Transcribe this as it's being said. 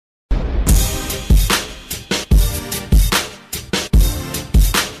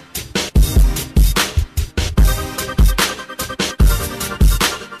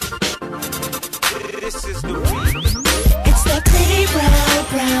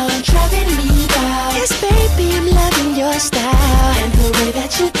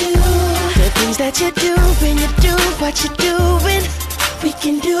that you do when you do what you're doing. We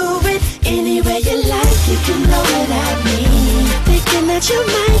can do it any way you like, you can know what I mean. Thinking that you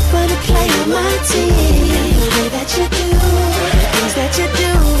might wanna play on my team. The way that you do, the things that you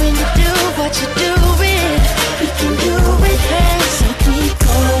do when you do what you're doing. We can do it, hey, so keep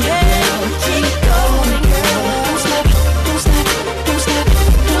going, girl, keep going, girl. Don't stop, don't stop, don't stop,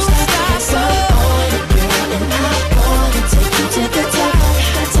 don't stop. Keep on it, girl, and I'm gonna take you to the top,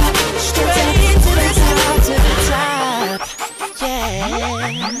 straight to the top, to the top, yeah.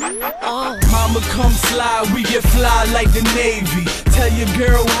 Oh. Mama come slide, we get fly like the Navy. Tell your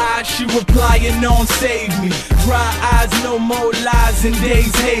girl hi, she replying on save me. Dry eyes, no more lies and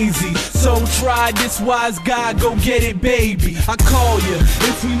days hazy. So try this wise guy, go get it baby. I call you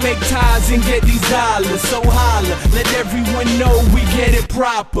if we make ties and get these dollars. So holla, let everyone know we get it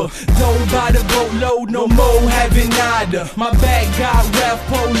proper. Don't buy the boatload, no more having nada. My back got Ralph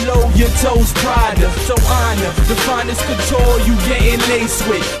Polo, your toes Prada. So honor, the finest couture you getting laced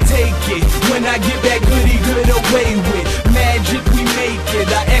with. Take it, when I get that goody good away with. Magic we make it,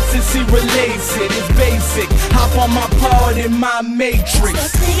 our ecstasy relates it. It's basic, hop on my pod in my matrix.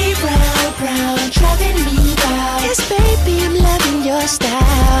 So pretty brown, driving me wild. Yes baby, I'm loving your style.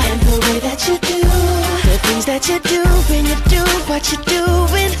 And the way that you do, the things that you do when you do what you're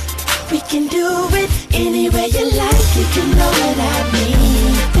doing. We can do it any way you like, you can know what I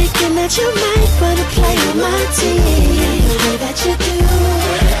mean. Thinking that you might wanna play on my team. The way that you do,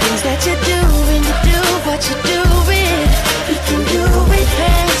 the things that you do when you do what you're doing. We can do it,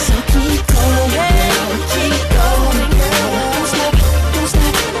 hey, so keep going, girl, keep going, girl. Don't stop, don't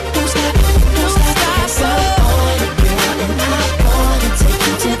stop, don't stop, don't stop. Keep on it, girl, and I'm gonna take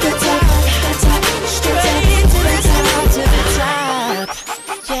you to the top, straight to the top, to the top,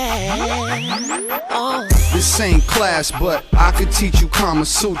 yeah. Oh. This ain't class, but I could teach you Kama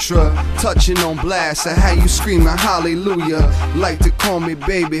Sutra. Touching on blast, I had you screaming hallelujah. Like to call me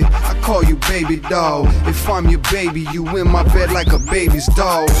baby, I call you baby doll. If I'm your baby, you in my bed like a baby's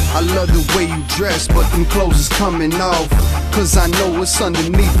doll. I love the way you dress, but them clothes is coming off. Cause I know what's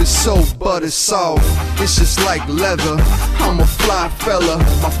underneath is so butter soft. It's just like leather, I'm a fly fella.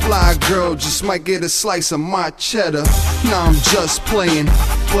 My fly girl just might get a slice of my cheddar. Nah, I'm just playing,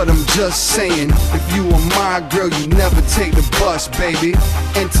 but I'm just saying, if you were my girl, you never take the bus, baby.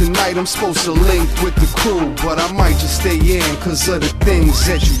 And tonight I'm supposed to link with the crew, but I might just stay in cause of the things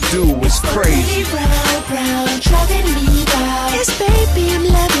that you do. It's crazy. Brown, driving me wild. Yes baby, I'm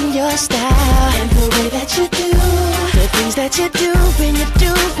loving your style. And the way that you do, the things that you do when you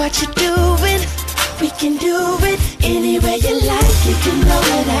do what you're doing. We can do it any way you like, you can know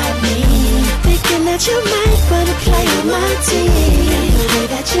what I mean. Thinking that you might wanna play on my team.